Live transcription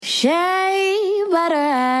Shea butter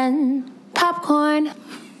and popcorn.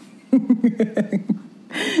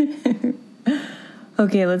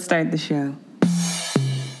 Okay, let's start the show.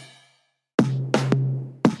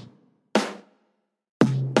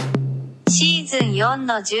 Season 4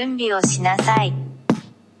の準備をしなさい.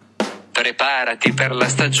 Preparati per la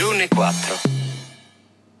stagione 4.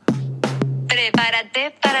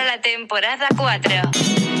 Prepárate para la temporada 4.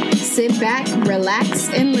 Sit back,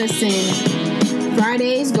 relax, and listen.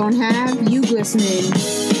 Friday's gonna have you glistening.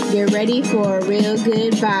 Get ready for a real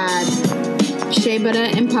good vibe. Shea butter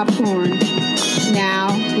and popcorn.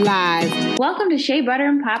 Now live. Welcome to Shea Butter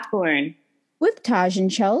and Popcorn With Taj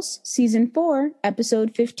and Chels, Season 4,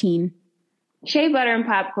 Episode 15. Shea Butter and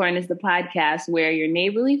Popcorn is the podcast where your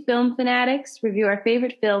neighborly film fanatics review our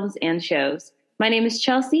favorite films and shows. My name is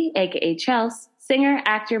Chelsea, aka Chels, singer,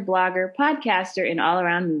 actor, blogger, podcaster, and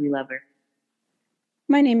all-around movie lover.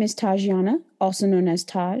 My name is Tajana, also known as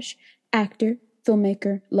Taj, actor,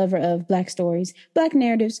 filmmaker, lover of Black stories, Black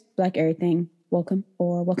narratives, Black everything. Welcome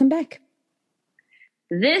or welcome back.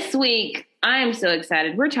 This week, I am so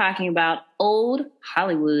excited. We're talking about old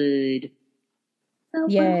Hollywood.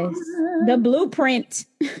 Yes, the blueprint.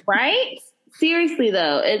 Right? Seriously,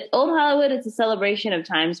 though, it's old Hollywood. It's a celebration of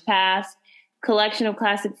times past, collection of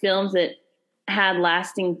classic films that had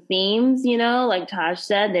lasting themes, you know, like Taj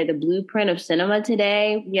said, they're the blueprint of cinema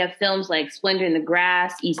today. You have films like Splendor in the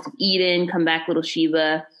Grass, East of Eden, Come Back Little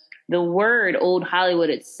Sheba. The word old Hollywood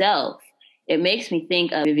itself, it makes me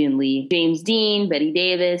think of Vivien Leigh, James Dean, Bette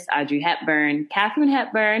Davis, Audrey Hepburn, Katharine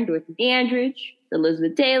Hepburn, Dorothy Dandridge,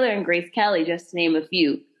 Elizabeth Taylor, and Grace Kelly, just to name a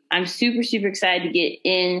few. I'm super, super excited to get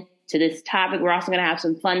into this topic. We're also going to have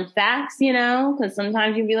some fun facts, you know, because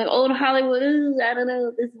sometimes you'll be like, old Hollywood, I don't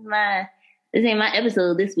know, this ain't my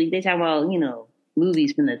episode this week. They talk about, you know,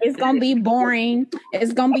 movies from the... It's going to be boring.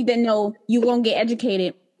 It's going to be you're going to get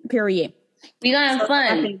educated, period. We're going to have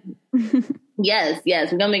fun. Yes, we're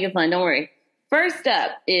going to make it fun. Don't worry. First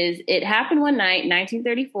up is It Happened One Night,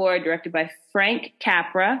 1934, directed by Frank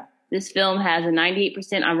Capra. This film has a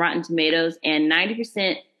 98% on Rotten Tomatoes, and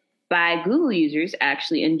 90% by Google users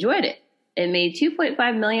actually enjoyed it. It made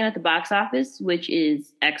 $2.5 million at the box office, which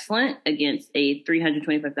is excellent against a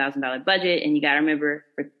 $325,000 budget. And you got to remember,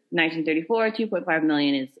 for 1934, $2.5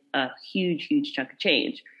 million is a huge, huge chunk of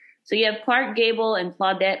change. So you have Clark Gable and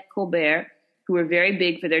Claudette Colbert, who were very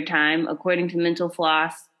big for their time. According to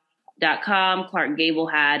mentalfloss.com, Clark Gable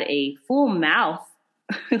had a full mouth,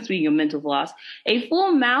 speaking of mental floss, a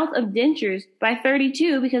full mouth of dentures by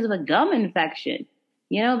 32 because of a gum infection.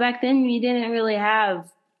 You know, back then you didn't really have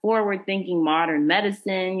forward-thinking modern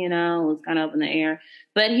medicine, you know, it was kind of up in the air.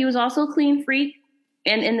 But he was also a clean freak.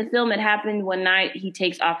 And in the film, It Happened One Night, he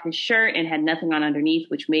takes off his shirt and had nothing on underneath,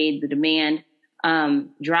 which made the demand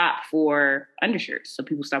drop for undershirts. So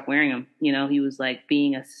people stopped wearing them. You know, he was like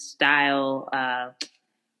being a style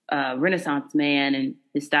Renaissance man and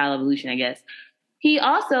his style evolution, I guess. He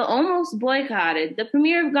also almost boycotted the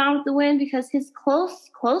premiere of Gone with the Wind because his close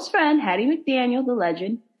friend, Hattie McDaniel, the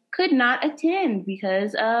legend, could not attend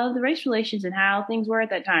because of the race relations and how things were at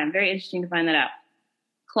that time. Very interesting to find that out.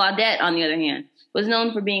 Claudette, on the other hand, was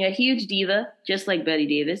known for being a huge diva, just like Bette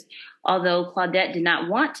Davis, although Claudette did not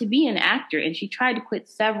want to be an actor, and she tried to quit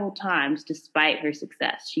several times despite her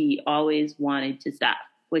success. She always wanted to stop,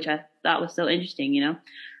 which I thought was so interesting, you know?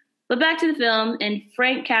 But back to the film. In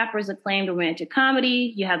Frank Capra's acclaimed romantic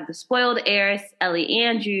comedy, you have the spoiled heiress, Ellie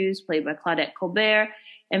Andrews, played by Claudette Colbert,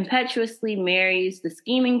 impetuously marries the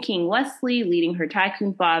scheming King Wesley, leading her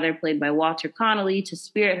tycoon father, played by Walter Connolly, to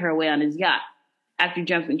spirit her away on his yacht. After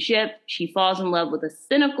jumping ship, she falls in love with a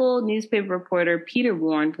cynical newspaper reporter, Peter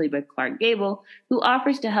Warren, played by Clark Gable, who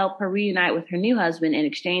offers to help her reunite with her new husband in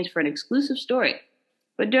exchange for an exclusive story.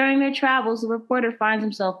 But during their travels, the reporter finds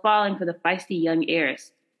himself falling for the feisty young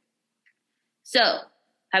heiress. So,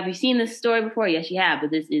 have you seen this story before? Yes, you have, but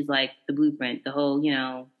this is like the blueprint, the whole, you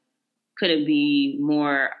know, couldn't be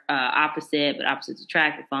more opposite, but opposites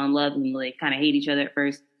attract. They fall in love and they kind of hate each other at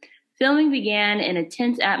first. Filming began in a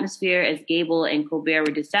tense atmosphere as Gable and Colbert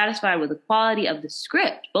were dissatisfied with the quality of the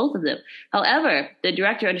script, both of them. However, the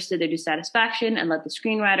director understood their dissatisfaction and let the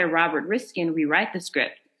screenwriter Robert Riskin rewrite the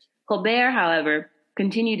script. Colbert, however,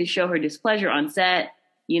 continued to show her displeasure on set.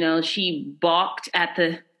 You know, she balked at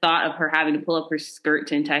the thought of her having to pull up her skirt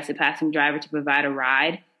to entice a passing driver to provide a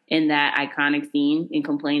ride in that iconic scene and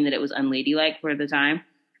complained that it was unladylike for the time.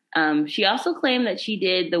 She also claimed that she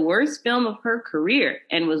did the worst film of her career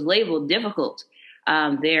and was labeled difficult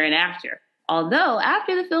there and after. Although,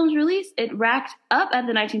 after the film's release, it racked up at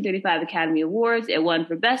the 1935 Academy Awards. It won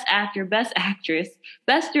for Best Actor, Best Actress,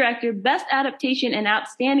 Best Director, Best Adaptation, and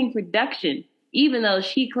Outstanding Production. Even though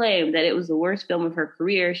she claimed that it was the worst film of her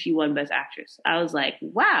career, she won Best Actress. I was like,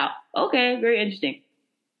 wow, okay, very interesting.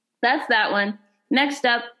 That's that one. Next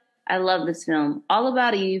up, I love this film, All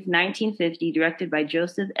About Eve, 1950, directed by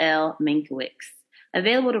Joseph L. Mankiewicz.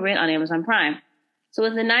 Available to rent on Amazon Prime. So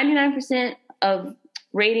with a 99% of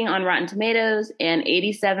rating on Rotten Tomatoes and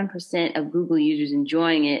 87% of Google users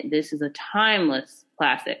enjoying it, this is a timeless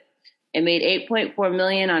classic. It made $8.4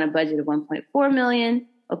 million on a budget of $1.4 million.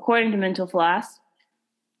 According to Mental Floss,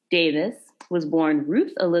 Davis was born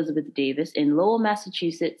Ruth Elizabeth Davis in Lowell,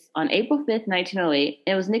 Massachusetts on April 5th, 1908,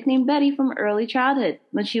 and was nicknamed Betty from early childhood.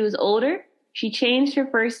 When she was older, she changed her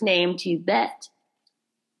first name to Bette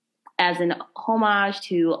as an homage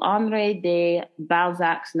to Henri de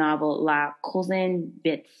Balzac's novel La Cousine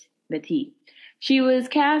Betty. She was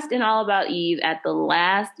cast in All About Eve at the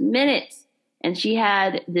last minute, and she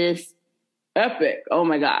had this epic, oh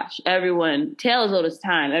my gosh, everyone, tale as old as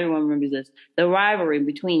time, everyone remembers this. The rivalry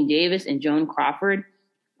between Davis and Joan Crawford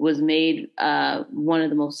was made one of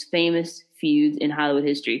the most famous feuds in Hollywood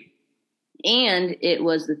history. And it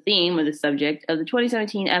was the theme or the subject of the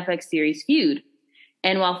 2017 FX series Feud.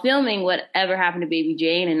 And while filming Whatever Happened to Baby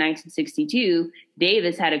Jane in 1962,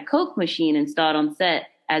 Davis had a Coke machine installed on set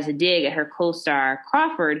as a dig at her co-star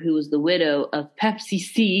Crawford, who was the widow of Pepsi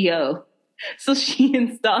CEO. So she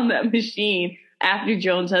installed that machine after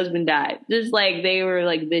Joan's husband died. Just like they were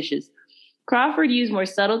like vicious. Crawford used more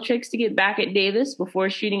subtle tricks to get back at Davis. Before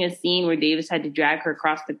shooting a scene where Davis had to drag her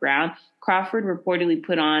across the ground, Crawford reportedly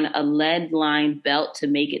put on a lead-lined belt to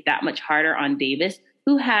make it that much harder on Davis,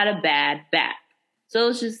 who had a bad back. So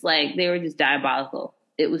it's just like they were just diabolical.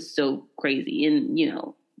 It was so crazy. And, you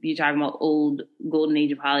know, you're talking about old golden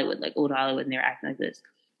age of Hollywood, like old Hollywood, and they were acting like this.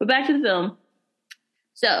 But back to the film.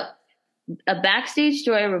 So a backstage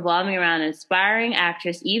story revolving around an aspiring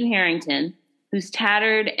actress, Eve Harrington, whose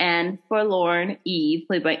tattered and forlorn Eve,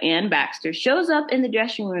 played by Anne Baxter, shows up in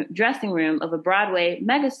the dressing room of a Broadway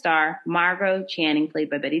megastar, Margot Channing, played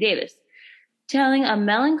by Bette Davis. Telling a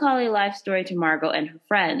melancholy life story to Margot and her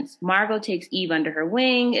friends, Margot takes Eve under her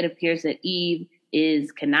wing. It appears that Eve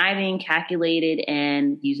is conniving, calculated,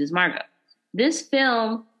 and uses Margot. This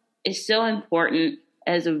film is so important,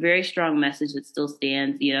 as a very strong message that still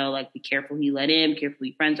stands, you know, like be careful who you let in, be careful who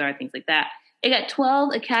your friends are, things like that. It got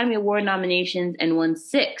 12 Academy Award nominations and won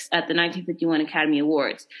 6 at the 1951 Academy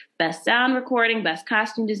Awards. Best Sound Recording, Best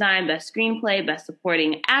Costume Design, Best Screenplay, Best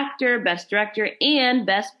Supporting Actor, Best Director, and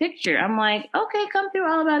Best Picture. I'm like, okay, come through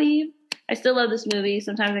All About Eve. I still love this movie.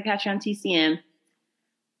 Sometimes I catch it on TCM.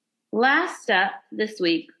 Last up this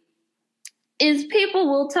week is People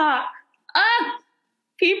Will Talk.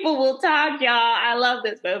 People Will Talk, y'all. I love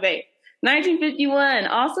this movie. 1951,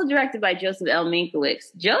 also directed by Joseph L.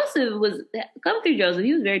 Mankiewicz. Come through Joseph.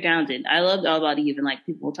 He was very talented. I loved All About Eve and like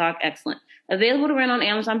People Will Talk. Excellent. Available to rent on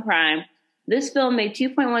Amazon Prime. This film made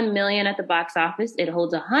 $2.1 million at the box office. It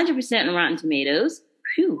holds 100% on Rotten Tomatoes.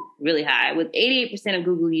 Phew, really high, with 88% of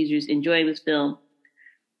Google users enjoying this film.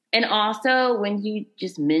 And also, when you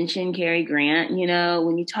just mention Cary Grant, you know,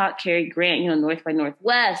 when you talk Cary Grant, you know, North by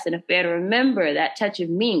Northwest and Affair to Remember, That Touch of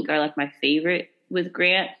Mink are like my favorite with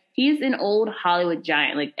Grant. He's an old Hollywood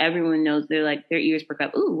giant. Like everyone knows, they're like their ears perk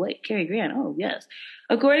up. Ooh, wait, Cary Grant. Oh, yes.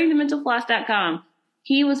 According to mentalfloss.com,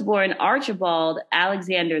 he was born Archibald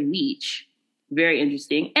Alexander Leach. Very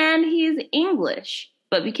interesting. And he's English,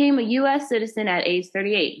 but became a U.S. citizen at age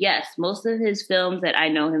 38. Yes, most of his films that I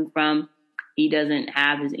know him from, he doesn't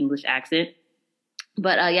have his English accent.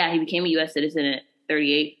 But yeah, he became a U.S. citizen at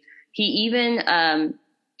 38. He even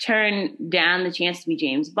turned down the chance to be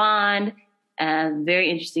James Bond. Very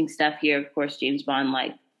interesting stuff here. Of course, James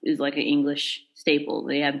Bond is like an English staple.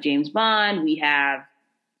 They have James Bond. We have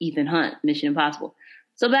Ethan Hunt, Mission Impossible.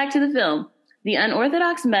 So back to the film. The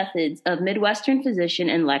unorthodox methods of Midwestern physician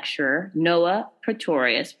and lecturer Noah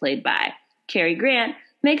Pretorius, played by Cary Grant,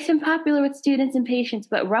 makes him popular with students and patients,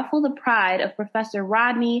 but ruffle the pride of Professor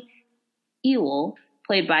Rodney Ewell,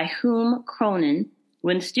 played by Hume Cronin,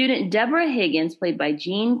 when student Deborah Higgins, played by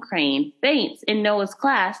Jean Crane, faints in Noah's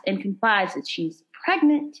class and confides that she's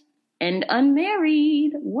pregnant and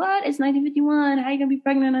unmarried. What? It's 1951. How are you going to be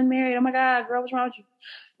pregnant and unmarried? Oh my God, girl, what's wrong with you?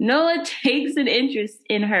 Noah takes an interest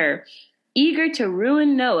in her. Eager to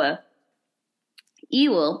ruin Noah,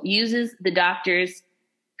 Ewell uses the doctor's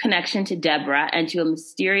connection to Deborah and to a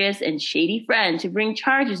mysterious and shady friend to bring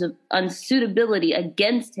charges of unsuitability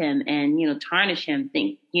against him and, you know, tarnish him.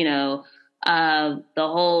 Think, you know, the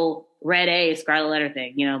whole red A Scarlet Letter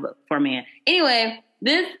thing, you know, but for a man. Anyway,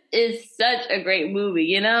 this is such a great movie,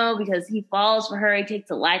 you know, because he falls for her. He takes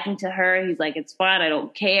a liking to her. He's like, it's fine. I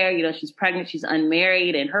don't care. You know, she's pregnant. She's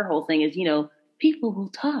unmarried. And her whole thing is, you know, people will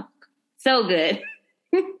talk. So good.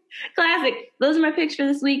 Classic. Those are my picks for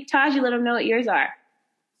this week. Taj, you let them know what yours are.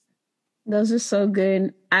 Those are so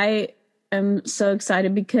good. I am so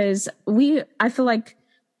excited because I feel like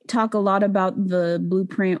talk a lot about the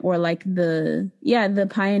blueprint or like the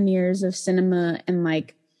pioneers of cinema, and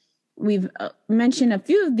like we've mentioned a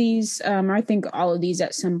few of these, I think all of these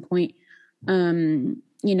at some point,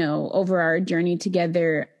 over our journey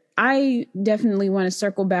together. I definitely want to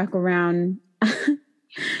circle back around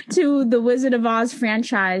to the Wizard of Oz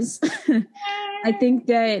franchise. I think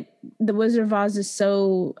that the Wizard of Oz is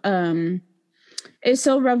so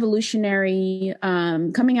revolutionary.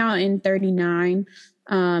 Coming out in 1939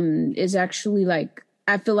 is actually like,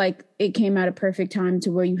 I feel like it came at a perfect time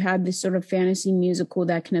to where you have this sort of fantasy musical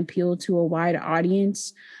that can appeal to a wide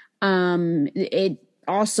audience. It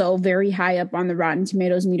also very high up on the Rotten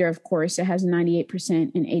Tomatoes meter. Of course, it has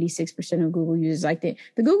 98% and 86% of Google users liked it.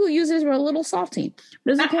 The Google users were a little salty,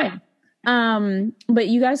 but it's okay. But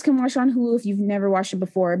you guys can watch on Hulu if you've never watched it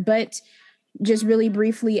before. But just really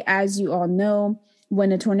briefly, as you all know,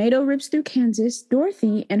 when a tornado rips through Kansas,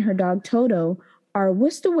 Dorothy and her dog Toto are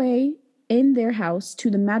whisked away in their house to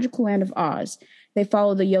the magical land of Oz. They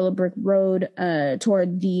follow the yellow brick road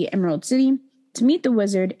toward the Emerald City to meet the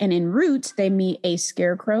wizard, and en route, they meet a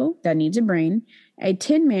scarecrow that needs a brain, a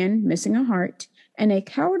tin man missing a heart, and a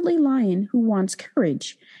cowardly lion who wants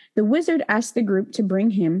courage. The wizard asks the group to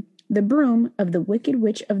bring him the broom of the Wicked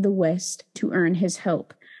Witch of the West to earn his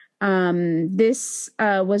help. This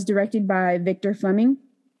was directed by Victor Fleming,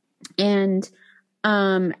 and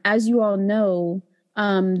as you all know,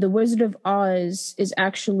 The Wizard of Oz is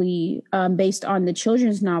actually based on the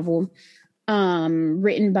children's novel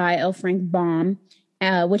written by L. Frank Baum,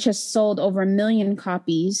 which has sold over 1 million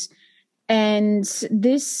copies. And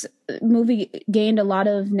this movie gained a lot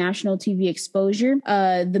of national TV exposure.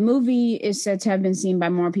 The movie is said to have been seen by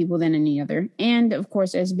more people than any other. And of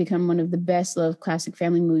course, it has become one of the best loved classic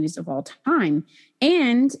family movies of all time.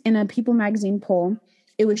 And in a People magazine poll,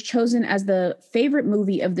 it was chosen as the favorite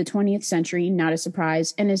movie of the 20th century, not a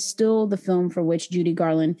surprise, and is still the film for which Judy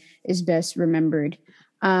Garland is best remembered.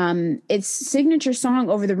 Its signature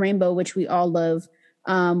song, Over the Rainbow, which we all love,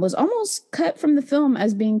 was almost cut from the film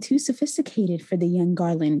as being too sophisticated for the young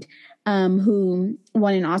Garland, who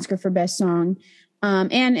won an Oscar for Best Song.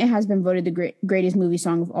 And it has been voted the greatest movie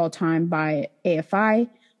song of all time by AFI.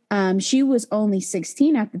 She was only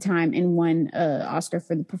 16 at the time and won an Oscar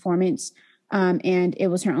for the performance. And it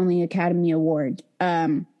was her only Academy Award.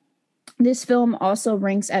 This film also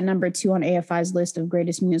ranks at number 2 on AFI's list of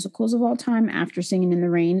greatest musicals of all time after Singing in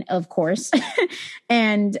the Rain, of course.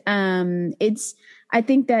 And I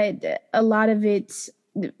think that a lot of it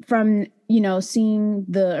from, seeing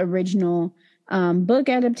the original book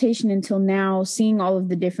adaptation until now, seeing all of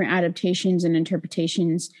the different adaptations and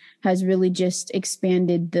interpretations has really just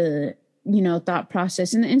expanded the, thought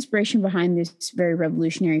process and the inspiration behind this very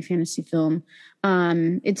revolutionary fantasy film.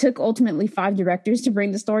 It took ultimately 5 directors to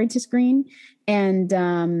bring the story to screen. And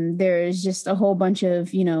there's just a whole bunch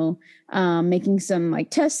of, making some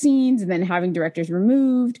like test scenes and then having directors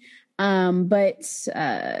removed. And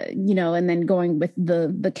then going with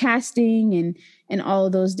the casting and all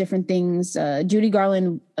of those different things. Judy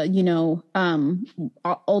Garland,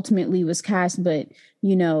 ultimately was cast, but,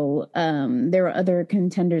 there were other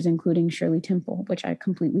contenders, including Shirley Temple, which I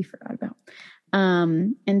completely forgot about.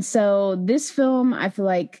 And so this film, I feel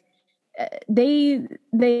like they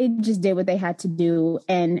just did what they had to do,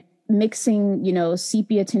 and mixing,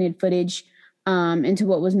 sepia tinted footage into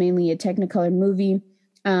what was mainly a Technicolor movie.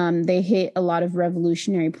 They hit a lot of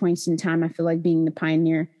revolutionary points in time. I feel like being the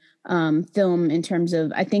pioneer film in terms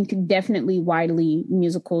of, I think, definitely widely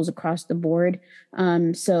musicals across the board.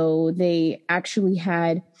 So they actually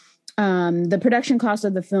had the production cost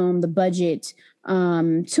of the film, the budget,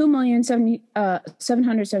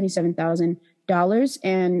 $2,777,000,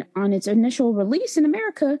 and on its initial release in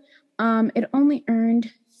America, it only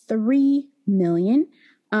earned $3 million.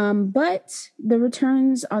 But the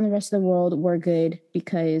returns on the rest of the world were good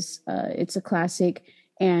because it's a classic.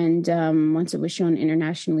 And once it was shown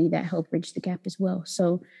internationally, that helped bridge the gap as well.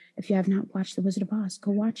 So if you have not watched The Wizard of Oz,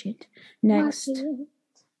 go watch it. Next,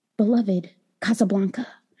 beloved Casablanca.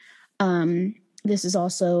 This is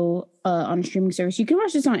also on a streaming service. You can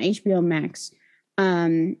watch this on HBO Max.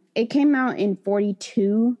 It came out in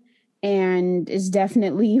 1942 and is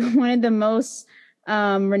definitely one of the most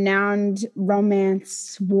renowned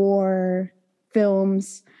romance war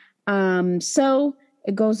films. So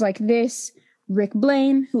it goes like this. Rick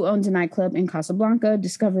Blaine, who owns a nightclub in Casablanca,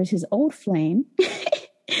 discovers his old flame and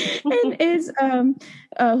who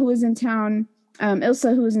is in town,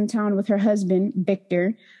 Ilsa, who is in town with her husband,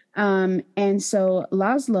 Victor. And so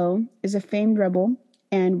Laszlo is a famed rebel,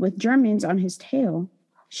 and with Germans on his tail,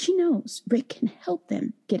 she knows Rick can help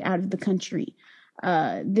them get out of the country.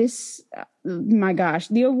 My gosh,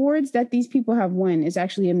 the awards that these people have won is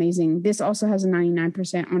actually amazing. This also has a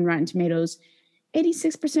 99% on Rotten Tomatoes,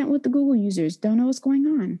 86% with the Google users. Don't know what's going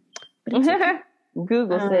on. But it's okay.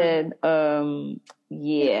 Google said,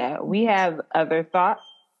 yeah, we have other thoughts.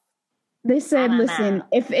 They said, listen,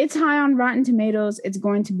 if it's high on Rotten Tomatoes, it's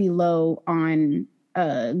going to be low on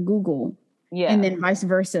Google. Yeah. And then vice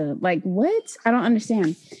versa. Like, what? I don't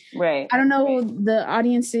understand. Right. I don't know the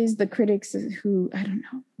audiences, the critics who, I don't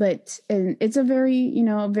know. But it's a very,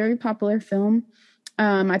 very popular film.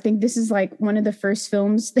 I think this is like one of the first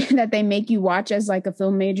films that they make you watch as like a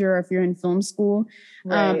film major or if you're in film school.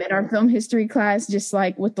 Right. In our film history class, just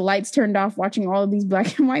like with the lights turned off, watching all of these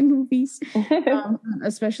black and white movies,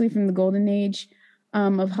 especially from the golden age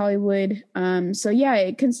of Hollywood. So yeah,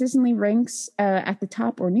 it consistently ranks at the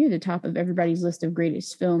top or near the top of everybody's list of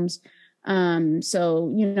greatest films.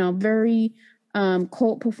 So, very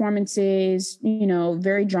cult performances,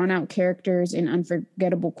 very drawn out characters and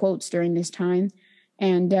unforgettable quotes during this time.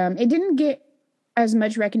 And it didn't get as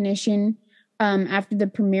much recognition after the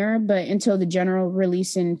premiere, but until the general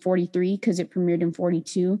release in 43, because it premiered in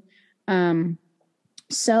 42.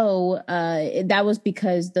 So that was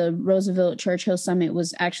because the Roosevelt-Churchill Summit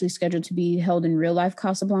was actually scheduled to be held in real life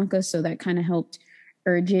Casablanca. So that kind of helped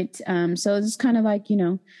urge it. So it's kind of like,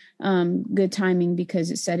 good timing because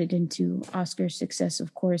it set it into Oscar success,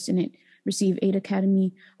 of course, and it received 8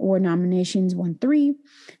 Academy Award nominations, won 3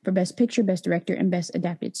 for Best Picture, Best Director, and Best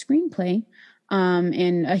Adapted Screenplay.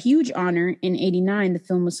 And a huge honor in 89, the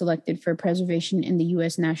film was selected for preservation in the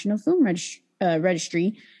U.S. National Film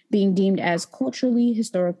Registry, being deemed as culturally,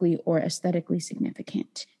 historically, or aesthetically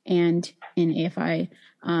significant. And in AFI,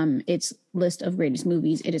 its list of greatest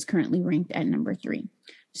movies, it is currently ranked at number 3.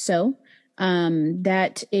 So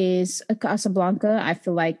that is a Casablanca. I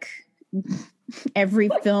feel like every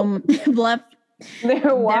film left.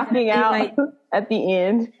 They're walking out at the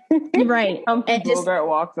end. Right. And Bogart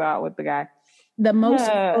walks out with the guy. The most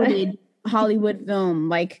quoted Hollywood film.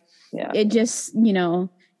 Like, it just,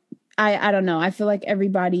 I don't know. I feel like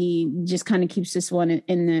everybody just kind of keeps this one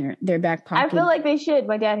in their back pocket. I feel like they should.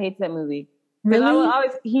 My dad hates that movie. Really?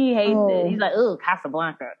 He hates it. He's like, oh,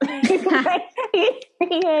 Casablanca. he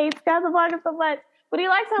hates Casablanca so much. But he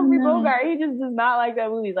likes Humphrey Bogart. He just does not like that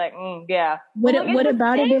movie. He's like, yeah. What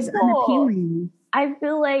about it is unappealing? I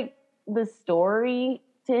feel like the story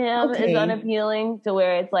to him is unappealing to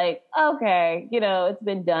where it's like, okay, it's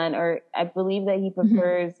been done. Or I believe that he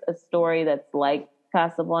prefers a story that's like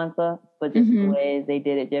Casablanca, but just the way they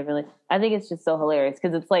did it differently. I think it's just so hilarious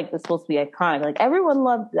because it's like it's supposed to be iconic. Like everyone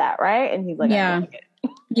loved that, right? And he's like, yeah. I like it.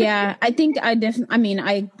 Yeah, I think I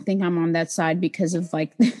think I'm on that side because of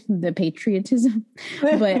like the patriotism,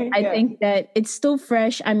 but I think that it's still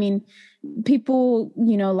fresh. I mean, people,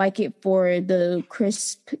 like it for the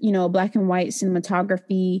crisp, black and white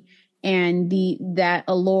cinematography and that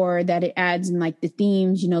allure that it adds in like the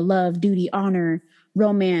themes, love, duty, honor,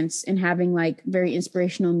 romance, and having like very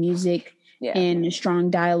inspirational music. Yeah. And strong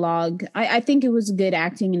dialogue. I think it was good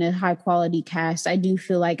acting and a high quality cast. I do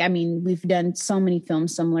feel like, we've done so many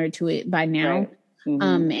films similar to it by now. Right.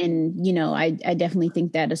 And, I definitely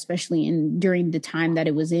think that especially during the time that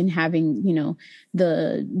it was in, having,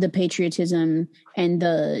 the patriotism and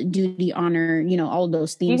the duty, honor, all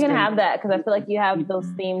those themes. You can have that because I feel like you have those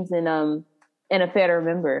themes in A Fair to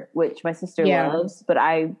Remember, which my sister loves, but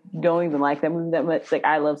I don't even like that movie that much. Like,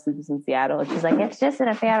 I love Sleepless in Seattle. And she's like, it's just an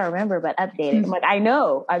A Fair to Remember, but updated. I'm like, I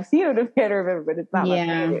know. I've seen it in A Fair to Remember, but it's not my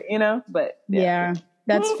favorite, But yeah,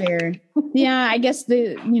 that's fair. Yeah, I guess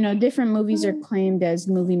the, different movies are claimed as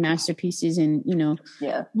movie masterpieces and,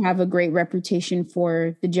 have a great reputation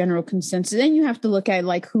for the general consensus. And you have to look at,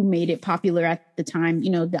 like, who made it popular at the time,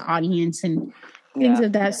 the audience and things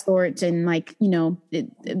of that sort, and like the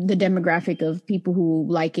demographic of people who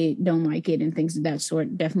like it, don't like it, and things of that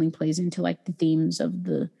sort definitely plays into like the themes of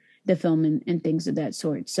the film and things of that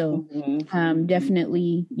sort. So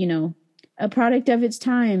definitely a product of its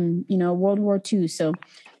time, World War II. So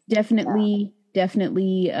definitely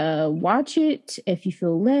watch it if you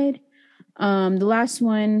feel led. The last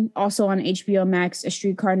one also on HBO Max, A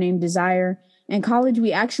Streetcar Named Desire. In college,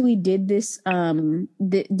 we actually did this,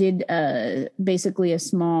 basically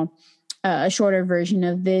a shorter version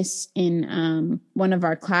of this in one of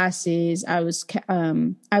our classes. I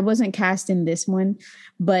wasn't cast in this one,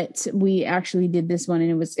 but we actually did this one, and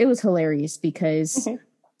it was hilarious because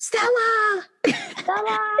Stella.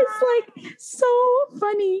 It's like so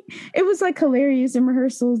funny. It was like hilarious in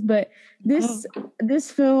rehearsals, but this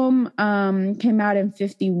film came out in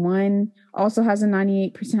 1951. Also has a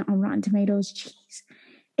 98% on Rotten Tomatoes. Jeez.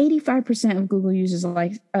 85% of Google users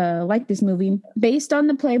like this movie. Based on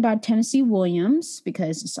the play by Tennessee Williams,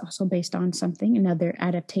 because it's also based on something, another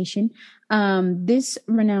adaptation. This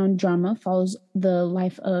renowned drama follows the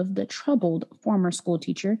life of the troubled former school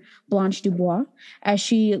teacher, Blanche Dubois, as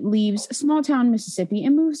she leaves small town Mississippi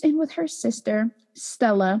and moves in with her sister,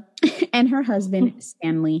 Stella, and her husband,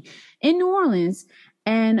 Stanley, in New Orleans.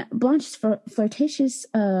 And Blanche's flirtatious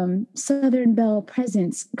Southern Belle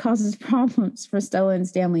presence causes problems for Stella and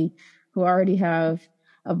Stanley, who already have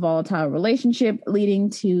a volatile relationship, leading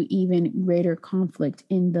to even greater conflict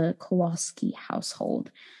in the Kowalski household.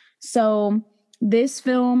 So this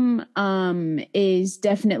film is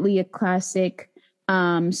definitely a classic,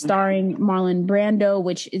 starring Marlon Brando,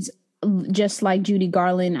 which is just like Judy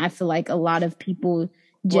Garland. I feel like a lot of people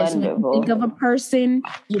just think of a person,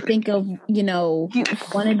 you think of,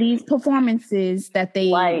 one of these performances that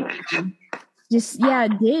they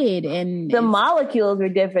did. And the molecules were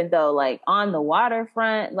different though, like on the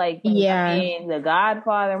waterfront, like The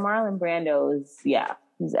Godfather, Marlon Brando is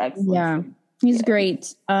he's excellent. Yeah, he's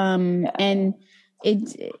great. And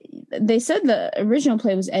they said the original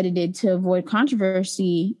play was edited to avoid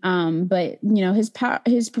controversy, but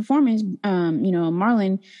his performance,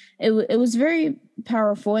 Marlon, it was very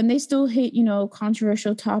powerful, and they still hit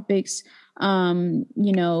controversial topics,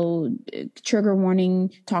 trigger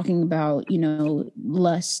warning, talking about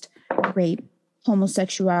lust, rape,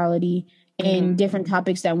 homosexuality, and different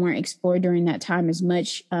topics that weren't explored during that time as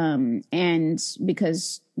much, and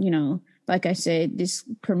because like I said, this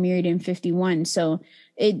premiered in 1951. So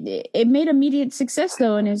it made immediate success,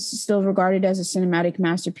 though, and is still regarded as a cinematic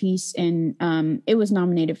masterpiece. And it was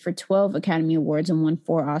nominated for 12 Academy Awards and won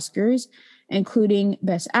 4 Oscars, including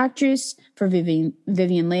Best Actress for Vivian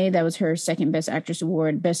Leigh. That was her second Best Actress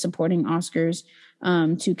award. Best Supporting Oscars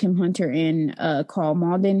to Kim Hunter and Karl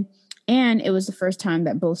Malden. And it was the first time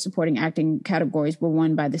that both supporting acting categories were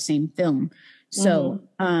won by the same film. So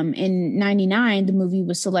in 1999, the movie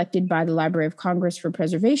was selected by the Library of Congress for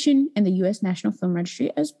preservation and the U.S. National Film Registry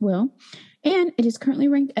as well. And it is currently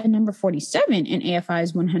ranked at number 47 in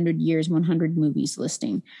AFI's 100 Years, 100 Movies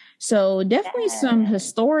listing. So definitely some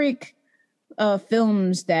historic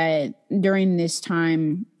films that during this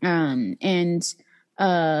time, and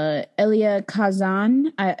Elia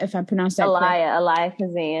Kazan, if I pronounce that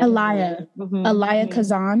Elia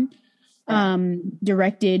Kazan,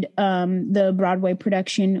 directed the Broadway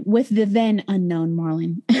production with the then unknown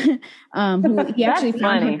Marlon, who he actually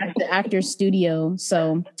found him at the Actors Studio.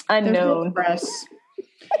 So unknown for us.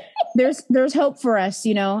 There's hope for us,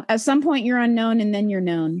 At some point you're unknown and then you're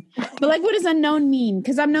known. But what does unknown mean?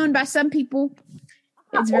 Because I'm known by some people.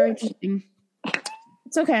 It's very interesting.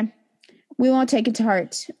 It's okay. We won't take it to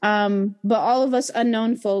heart. But all of us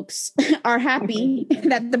unknown folks are happy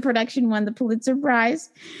that the production won the Pulitzer Prize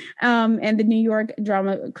and the New York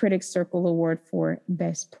Drama Critics Circle Award for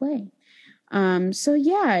Best Play.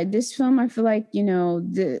 This film, I feel like,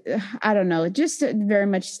 I don't know, just very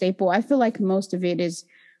much staple. I feel like most of it is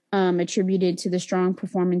attributed to the strong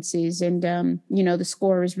performances, and the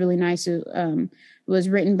score is really nice. It was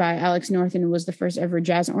written by Alex North, and it was the first ever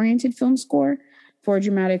jazz-oriented film score for a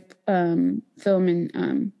dramatic film.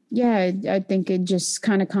 And I think it just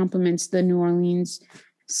kind of complements the New Orleans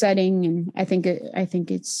setting, and I think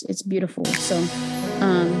it's beautiful. So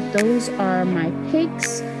those are my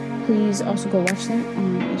picks. Please also go watch that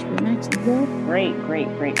on HBO Max as well. Great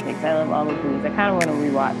picks. I love all the movies. I kind of want to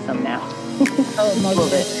rewatch some now. A little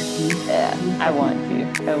bit. Yeah, I want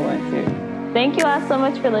to. Thank you all so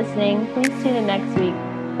much for listening. Please tune in next week.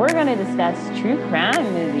 We're going to discuss true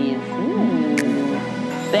crime movies. Ooh.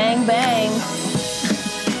 Bang, bang.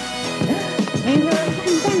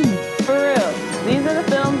 For real. These are the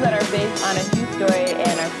films that are based on a true story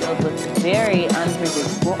and are filled with very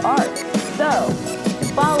unpredictable art. So,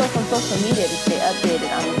 follow us on social media to stay updated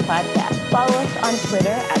on this podcast. Follow us on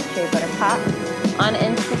Twitter at SheaButterPop, on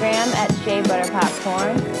Instagram at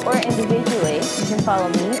SheaButterPopcorn, or individually, you can follow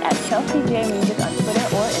me at Chelsea J Music on Twitter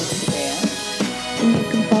or Instagram. And you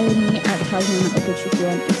can follow me at Tajana Okechukwu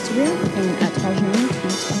on Instagram and at Tajana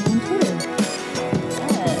Tweets on Twitter.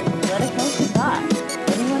 Yes, let us know what you thought.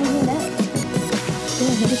 What do you want to do next?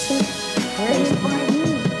 Yeah, hit us up. Where do you want to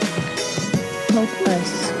help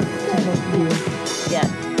us to help you. Yes,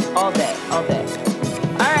 all day. All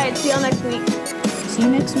right, see y'all next week. See you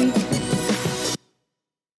next week.